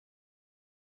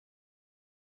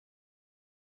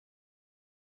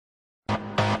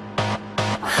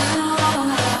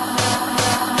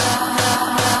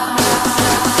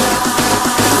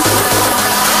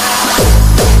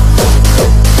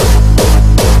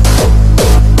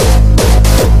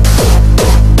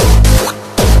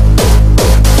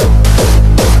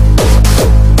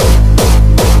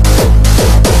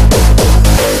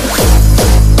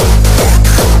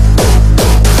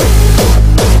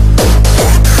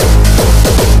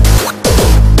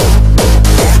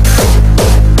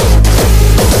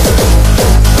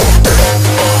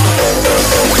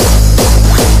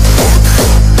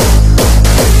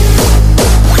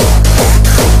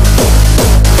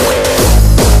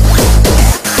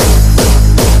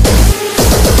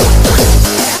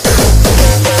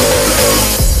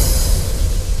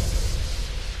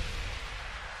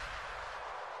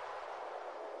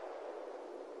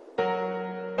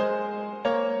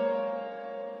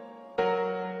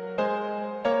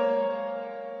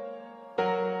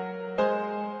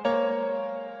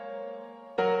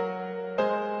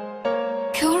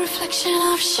reflection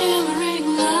of shimmering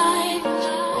light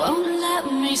won't let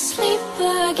me sleep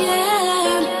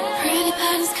again. Pretty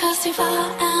patterns casting far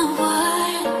and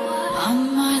wide. My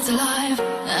mind's alive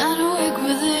and awake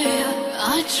with it.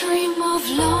 I dream of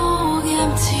long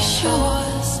empty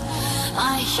shores.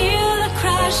 I hear the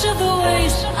crash of the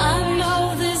waves. I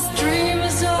know this dream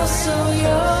is also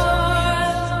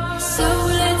yours. So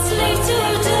let's live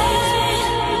today.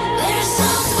 There's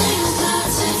something about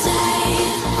today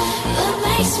that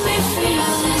makes me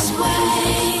feel this way.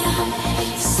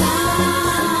 So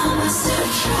I must have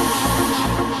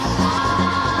tried.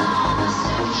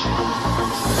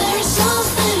 There's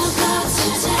something about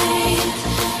today.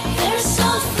 There's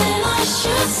something I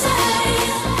should say.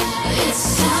 It's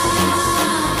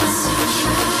time to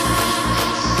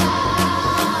try.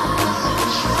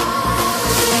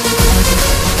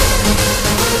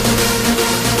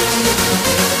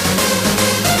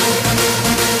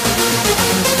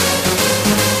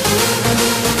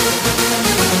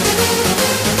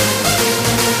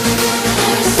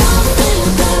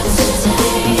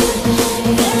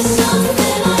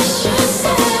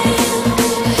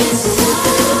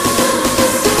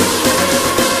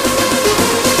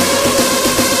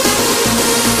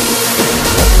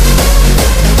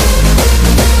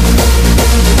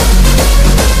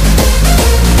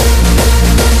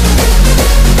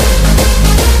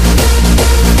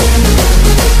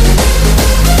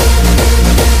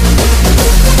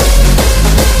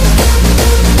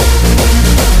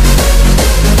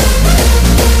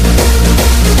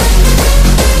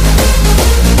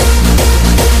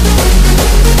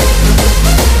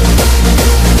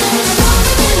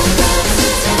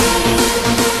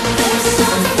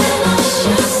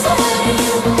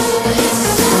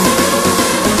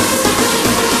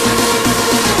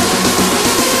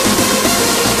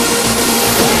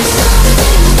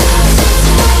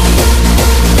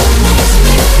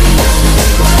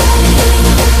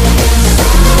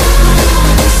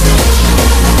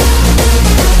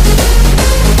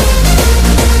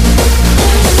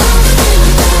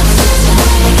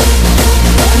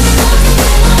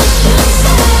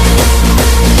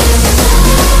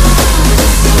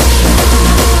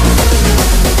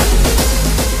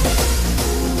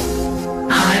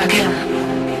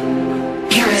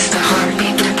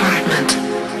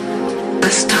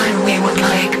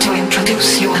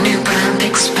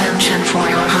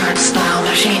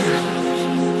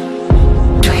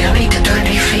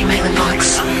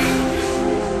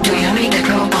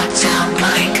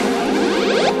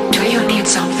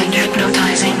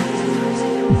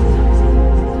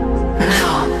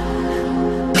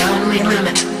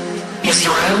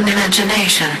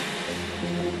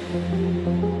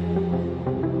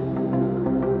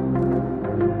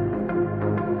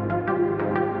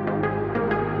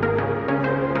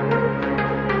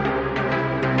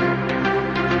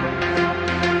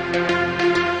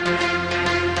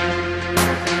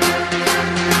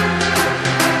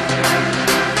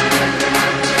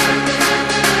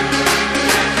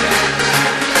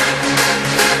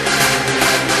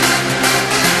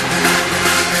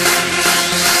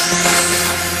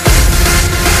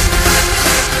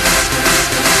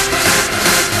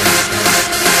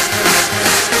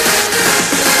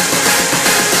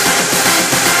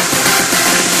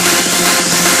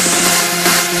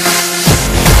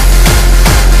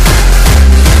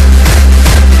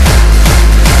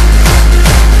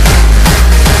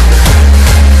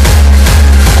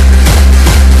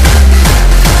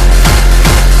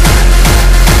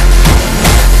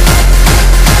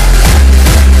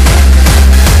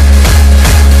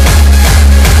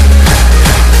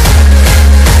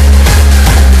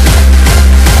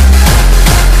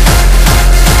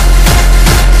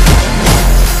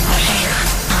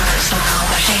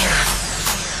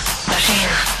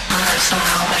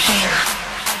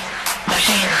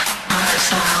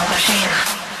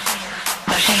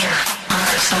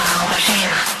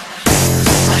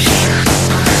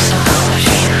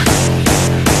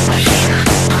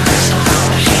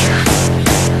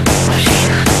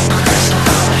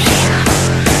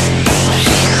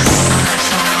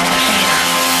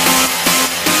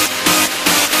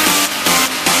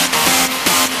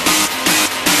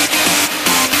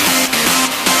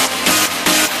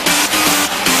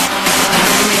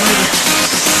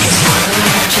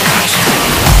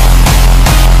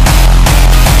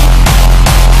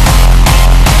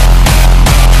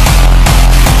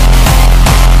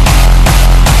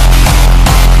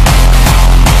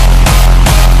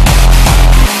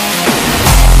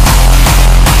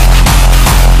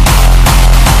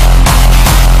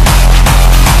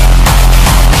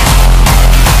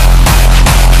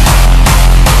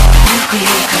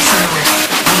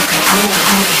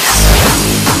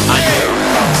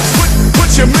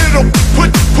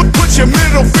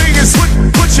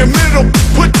 middle,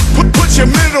 put your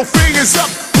middle fingers up.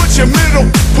 Put your middle,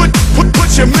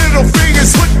 put your middle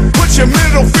fingers, put your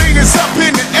middle fingers up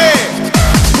in the air.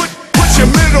 Put your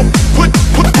middle, put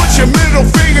your middle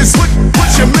fingers, put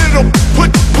your middle,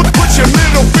 put your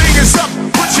middle fingers up.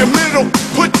 Put your middle,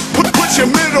 put your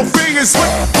middle fingers,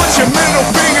 put your middle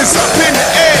fingers up in the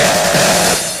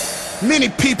air. Many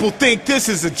people think this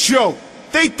is a joke.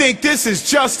 They think this is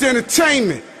just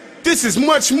entertainment. This is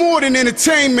much more than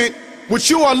entertainment. What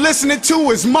you are listening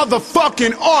to is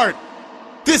motherfucking art.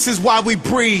 This is why we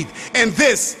breathe, and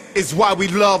this is why we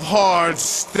love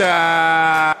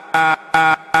HaRdStYLe.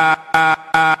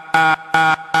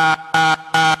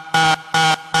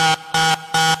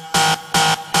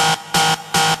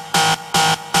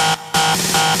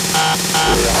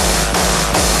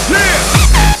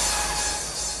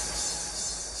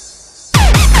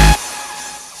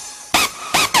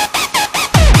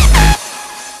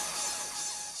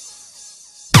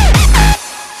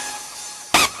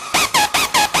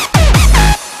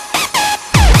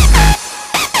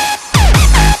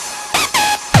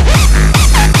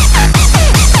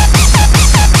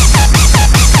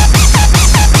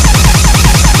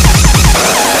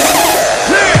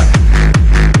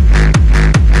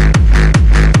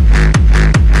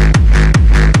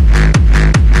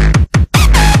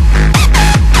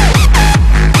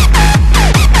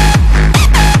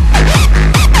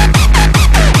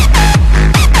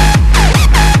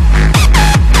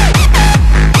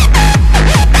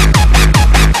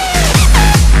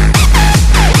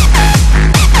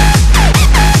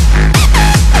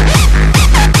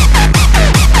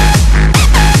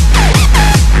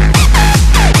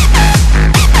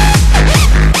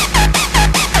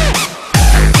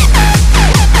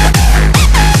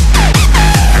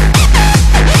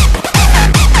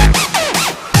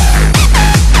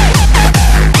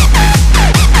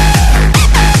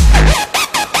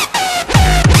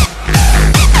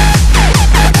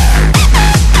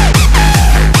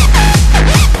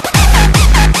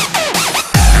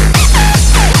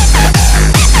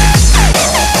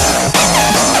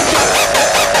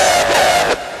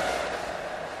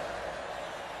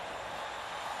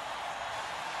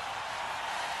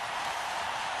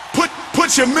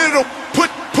 Put your middle,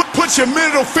 put your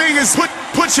middle fingers,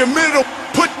 put your middle,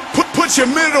 put your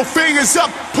middle fingers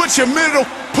up. Put your middle,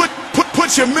 put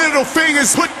your middle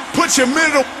fingers, put your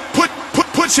middle, put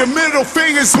your middle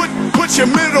fingers, put your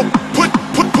middle,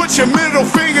 put your middle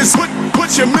fingers,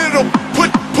 put your middle,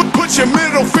 put your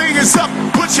middle fingers up.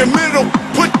 Put your middle,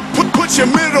 put your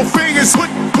middle fingers,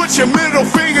 put your middle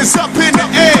fingers up in the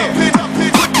air.